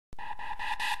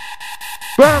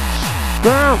bounce,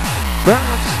 bounce,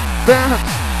 bounce, bounce.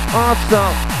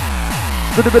 Hardstyle.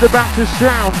 Bit of bounce to the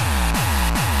sound.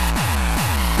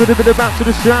 Bit of bounce to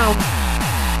the sound.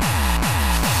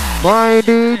 My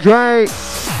DJ.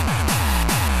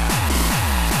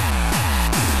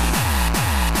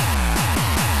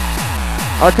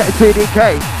 I'll take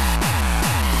TDK.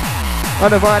 I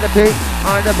divide the people.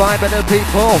 I divide the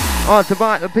people. I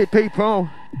divide the people.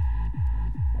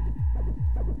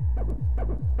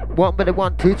 1 bit of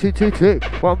 1 2 2 2 2.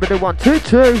 1 bit of 1 2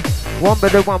 2. 1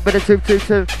 bit of 1 bit of 2 2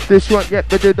 2. This one,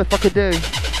 yep, we do the fucking do.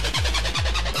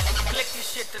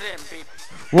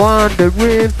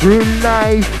 Wandering through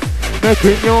life,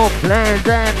 making your plans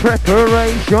and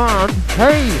preparation.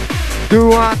 Hey, do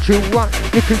what you want,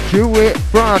 you can do it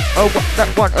front. Oh, what that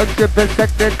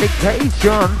 100%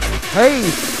 dedication. Hey,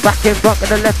 back in front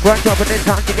and the left, right, top and it's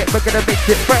time to get, we're gonna mix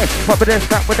it fresh. Pop it in,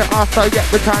 start with the hardstyle, yeah,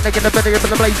 we're trying to get a bit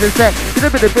of blazing set. Get a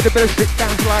bit of sit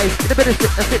down slide, get a bit of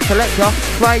sit selector,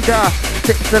 slider,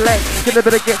 sit select, get a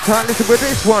bit of guitar, listen with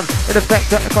this one. In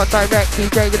effect, I got direct,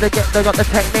 DJ gonna get, they got the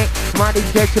technique. My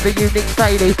DJ to the unique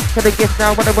styling, got a gift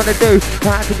now, what I wanna do.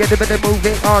 Time to get a bit of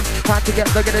moving on, time to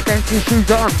get, look at the dancing shoes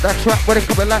on. That's right, when it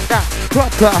coming like that,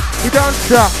 proper, we don't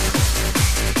stop.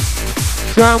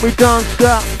 So we don't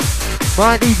stop.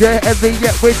 My DJ heavy,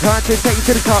 yeah, we're trying to take it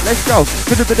to the top, let's go.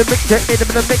 Bit of mix it, in a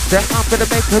bit of mix it. I'm gonna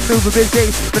make a move a busy.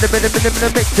 Bit of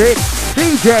mix it.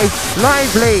 DJ,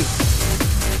 lively.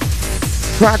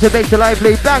 Try to make it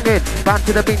lively, banging. Bang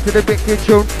to the beat, to the wicked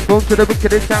tune. Boom to the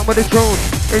wickedest sound with the tune.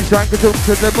 Inside, zoom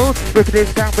to the moon.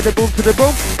 Wickedest sound with the boom to the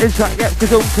boom. Inside, yeah,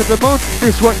 zoom to the moon.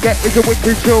 This one, yeah, is a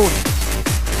wicked tune.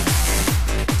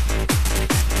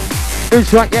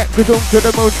 Inside, yeah, zoom to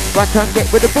the moon. Right time, get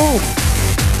with the boom.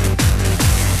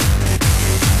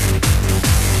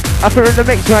 Up here in the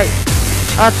mix, right?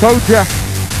 I told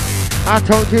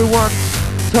you once,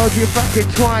 told you fucking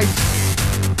twice.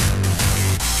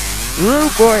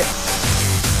 Rude boy.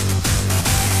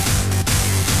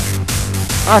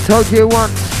 I told you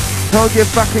once, told you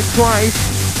fucking twice.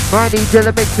 My DJ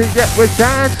the mix is yet with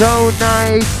sound so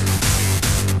nice.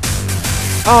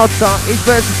 Hardstyle, he's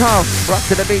versatile, rock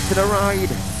to the beat to the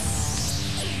ride.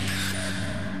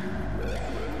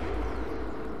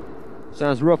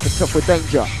 Sounds rough and tough with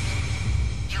danger.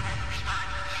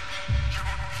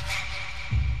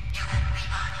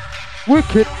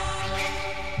 Wicked.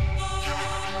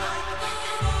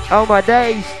 Oh my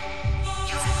days.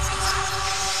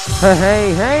 Hey,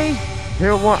 hey, hey.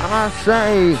 Hear what I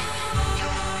say.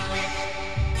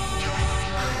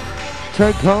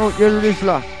 Take hold your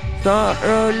Rizla. Start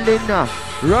rolling up.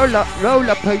 Roll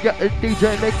up, play your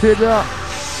DJ, mix it up.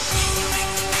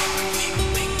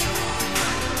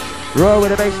 Roll with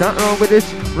the bass, not roll with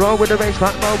this. Roll with the bass,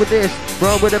 not roll with this.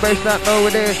 Roll with the bass, not roll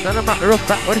with this. None of matter of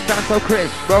fact, what it sounds so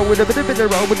crisp. Roll with the bit,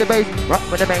 roll with the bass. Rock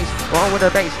with the bass, roll with the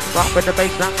bass. Rock with the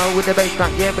bass, not roll with the bass. Not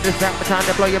yeah, but it's out for time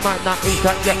to blow your mind. Not eat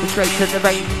up, yeah, we straight to the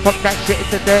vein. Fuck that shit,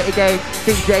 it's a dirty game.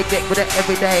 DJ get with it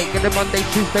every day. Get it Monday,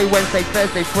 Tuesday, Wednesday,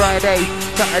 Thursday, Friday,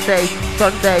 Saturday,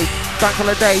 Sunday, bank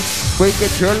holiday. We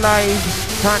get your live.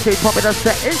 Time to pop it a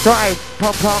set inside.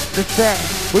 Pump up the set.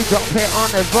 We drop it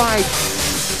on the vibe.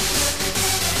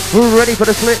 We're ready for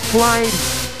the slip slide.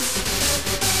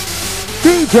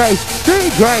 DJ,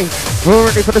 we're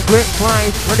ready for the slip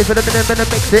slide. Ready for the minute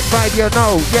mix it vibe, you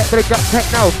know. Yeah, but it got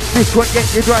techno. This one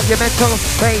gets you drive your mental.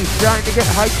 Bass, trying to get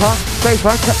hyper. Bass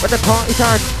right up with the party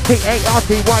time.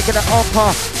 P-A-R-T-Y, get it all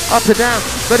par. Up and down,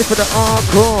 ready for the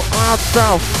hardcore,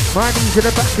 hardstyle. My knees in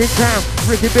the back in town.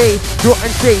 Ricky B, draw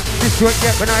and see. This one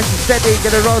get when nice and steady.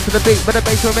 Get a roll to the beat, but the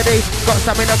bass remedy. Got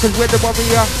stamina cause we're the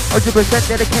warrior. 100%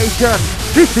 dedication.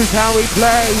 This is how we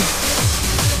play.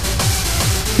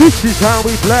 This is how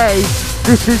we play.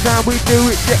 This is how we do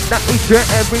it, yeah, that each and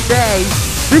every day.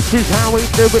 This is how we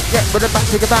do it, yeah, with a back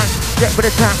to the back. Get with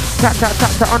a tap, tap, tap,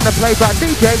 tap, tap on the play. But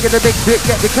DJ, get a big trick,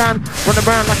 get the can. Run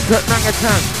around like a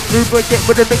orangutan. New boy, get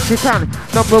with a mix you can.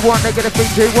 Number one, they get a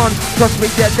 3-2-1. Trust me,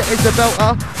 yeah, that is a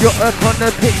belter. You're up on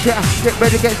the picture. Get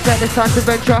ready, get set, it's time to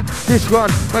venture. This one,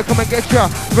 we'll come and get ya.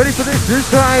 Ready for this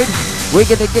side? We're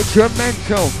gonna get your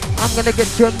mental. I'm gonna get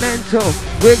your mental.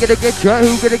 We're gonna get your,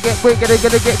 who gonna get, we're gonna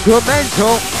get your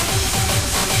mental.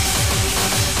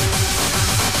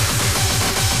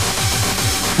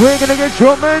 We're gonna get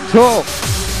your mental.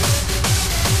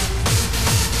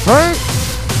 Right?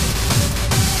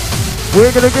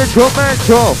 We're gonna get your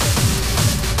mental.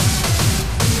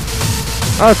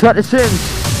 I'll try the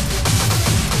Sims.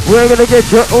 We're gonna get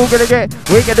your, all gonna get,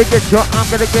 we're gonna get your, I'm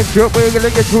gonna get your, we're gonna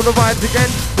get you the vibes again.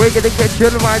 We're gonna get you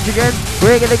the vibes again.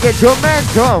 We're gonna get your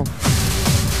mental.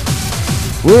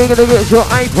 We're gonna get your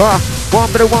hyper.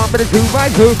 1 by the 1 by the 2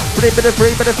 by 2, 3 by the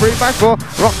 3 by the 3 by 4.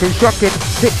 Rockin', shocking,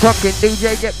 tick-tocking,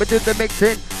 DJ, yeah, we do the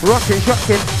mixing. Rockin',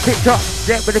 shocking, tick-tock,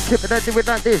 yeah, with the clip and I do it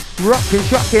like this. Rockin',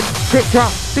 shocking,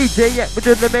 tick-tock, DJ, yeah, we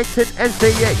do the mixing.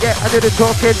 MC, yeah, yeah, I do the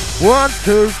talking. 1,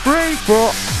 2, 3,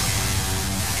 4.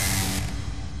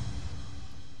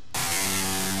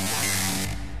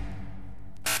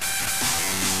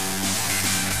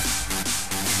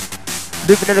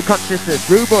 Living in the consciousness,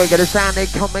 rude boy, get a sound in,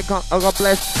 comment, oh God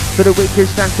bless. For the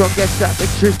weakest, stand strong, get that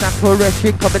picture, stand for rest.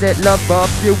 Comment, love, bomb,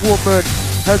 your woman,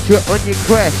 hurt you on your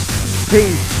quest.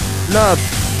 Peace, love,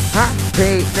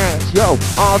 happiness, yo,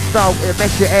 all style, it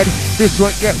makes your head. This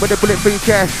one, get with a bullet for your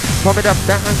chest. Comment up,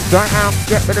 down, right out,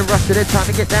 get with the rush of the time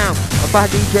to get down. By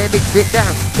DJ, mix it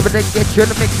down, come on, get you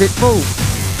to mix it, move.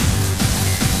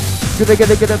 Gonna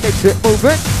mix it, move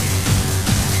it.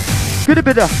 Get a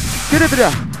bit of. Get a bit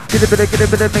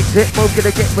of mix it, move,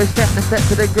 gonna get with step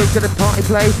to the groove, gonna party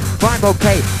play, vibe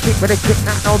okay, kick with a kick,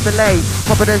 not no delay,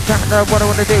 pop it and sound, what I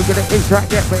wanna do, gonna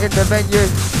interact, yeah, we're in the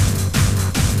venue.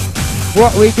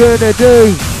 What we gonna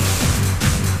do?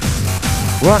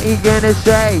 What you gonna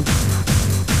say?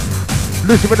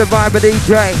 Listen to the vibe of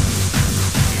DJ.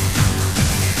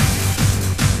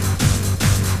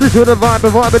 Listen to the vibe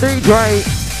of DJ.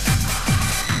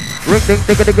 Ring ding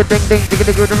ding ding ding ding ding ding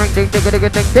ding ring ding ding ding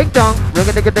ding ding dong. Ring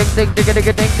ding ding ding ding ding ding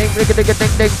ding ding ring ding ding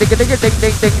ding ding ding ding ding ding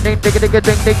ding ding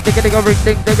ding ding ding ding ring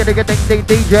ding ding ding ding ding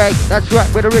DJ. That's right,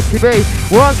 with a Ricky B.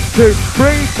 1, 2,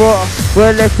 3, 4.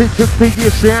 Well, let's introduce your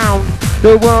sound.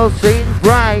 The world seems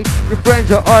bright. Your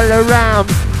friends are all around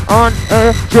on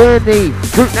a journey.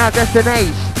 Route now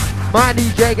destination. My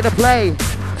DJ gonna play.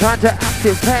 Time to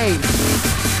active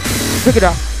pace. Pick it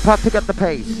up. Pick up the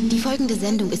pace. Die folgende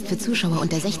Sendung ist für Zuschauer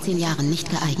unter 16 Jahren nicht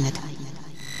geeignet.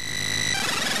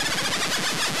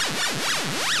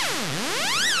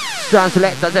 Sound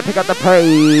select as I pick up the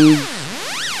pace.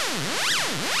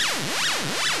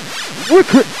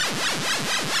 Wicked.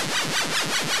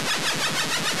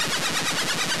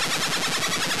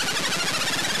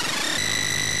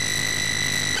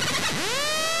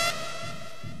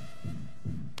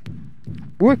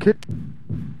 Wicked.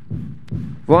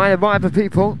 Right, the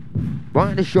people,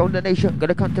 right the show, the nation,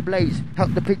 gonna come to blaze,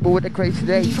 help the people with the crazy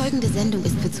days. Die folgende Sendung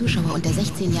ist für Zuschauer unter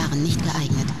 16 Jahren nicht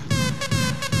geeignet.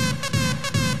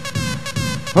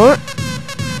 Huh?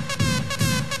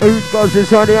 Who's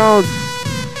buzzing on the own?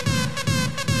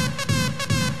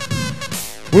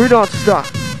 We're not stuck.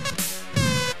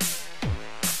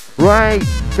 Right,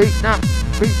 beat up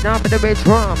in the bass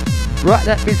drum. Right,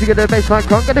 that music in the bass line,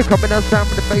 I'm gonna come in and sound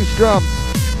with the bass drum.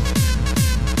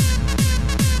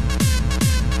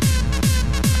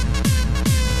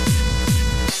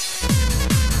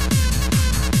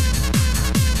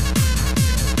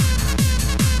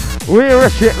 We're a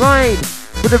shit line.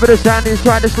 With a bit of sound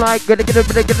inside the slide. Gonna get a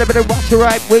bit of watch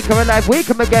right. We come alive, we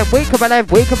come again, we come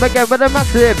alive, we come again with a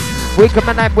massive. We come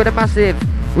alive with a massive.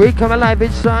 We come alive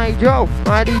inside, yo.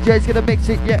 My DJ's gonna mix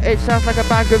it, yeah, it sounds like a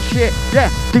bag of shit. Yeah,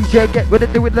 DJ, get with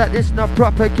it, do it like this, not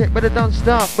proper, get with it, don't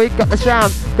stop. We got the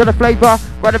sound, got the flavour.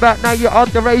 Right about now, you're on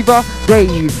the raver.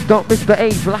 Rave, don't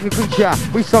misbehave like a creature.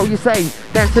 We saw you say,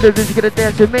 dance to the music, gonna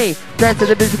dance with me. Dance to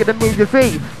the music, gonna move your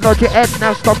feet. Nod your head,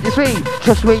 now stop your feet.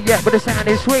 Trust me, yeah, but the sound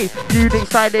is sweet. Unique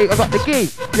side, I got the key.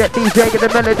 Yeah, DJ, get the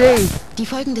melody. Die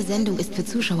folgende Sendung ist für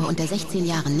Zuschauer unter 16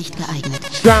 Jahren nicht geeignet.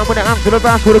 Sound with the amp to the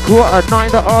bass with a quarter,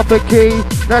 9 the half a key.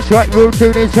 That's right,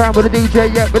 routine in sound with the DJ,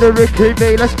 yeah, with the Ricky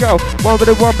B. Let's go. 1 with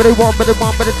the 1 with the 1 with the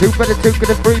 1 with the 2 with the 2 with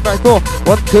the 3 by 4.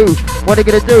 1, 2. What are you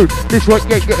gonna do? This one,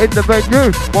 yeah, get in the venue.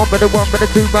 1 with the 1 with the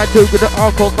 2 by 2 with the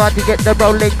R-call vibe to get the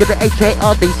rolling with the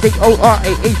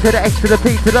H-A-R-D-C-O-R-A-E to the X to the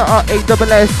P to the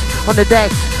R-A-S-S on the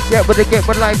decks. Yeah, with the get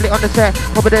one lively on the set.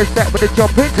 Over there set with the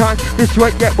jump in time. This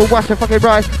way, yeah, we'll watch the fucking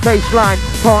ride. Baseline,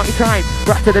 party time.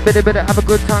 Rap to the bit, have a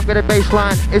good time with the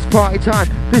baseline. It's party time.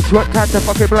 This one, time to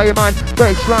fucking blow your mind.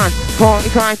 Baseline, party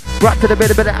time. Rap to the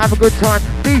bit, have a good time.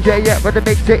 DJ, yeah, with the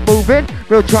mix it moving.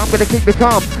 Real charm, gonna keep it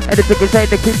calm. Anything you say,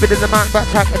 to keep it in the mind. Back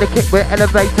track and the kick with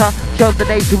elevator. Shows the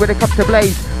nation when it comes to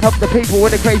blaze. Help the people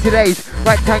with the crazy days.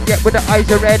 Right time, yeah, with the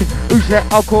eyes are red. Who's that?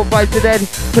 I'll call vibes to dead.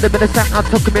 Put him in a sack, I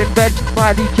took him in bed.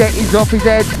 My DJ is off his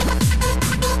head.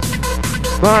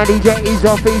 My DJ is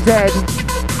off his head.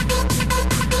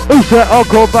 Who's that? I'll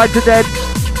call vibes to dead.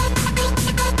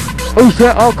 Who's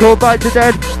that? I'll call vibes to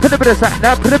dead. Put him in a sack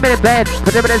now, put him in bed.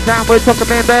 Put him in a sack, we'll tuck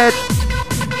him in bed.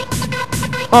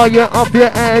 Are you off your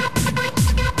head?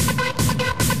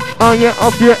 Are you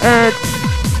off your head?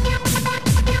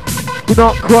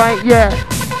 Not quite yet.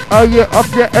 Are you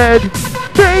off your head?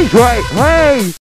 Please, right, hey!